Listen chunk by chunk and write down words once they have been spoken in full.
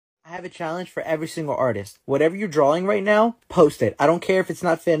I have a challenge for every single artist. Whatever you're drawing right now, post it. I don't care if it's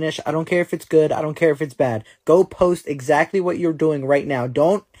not finished. I don't care if it's good. I don't care if it's bad. Go post exactly what you're doing right now.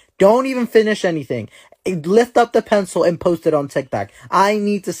 Don't even finish anything. Lift up the pencil and post it on TikTok. I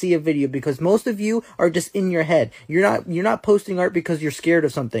need to see a video because most of you are just in your head. You're not posting art because you're scared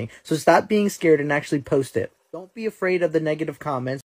of something. So stop being scared and actually post it. Don't be afraid of the negative comments.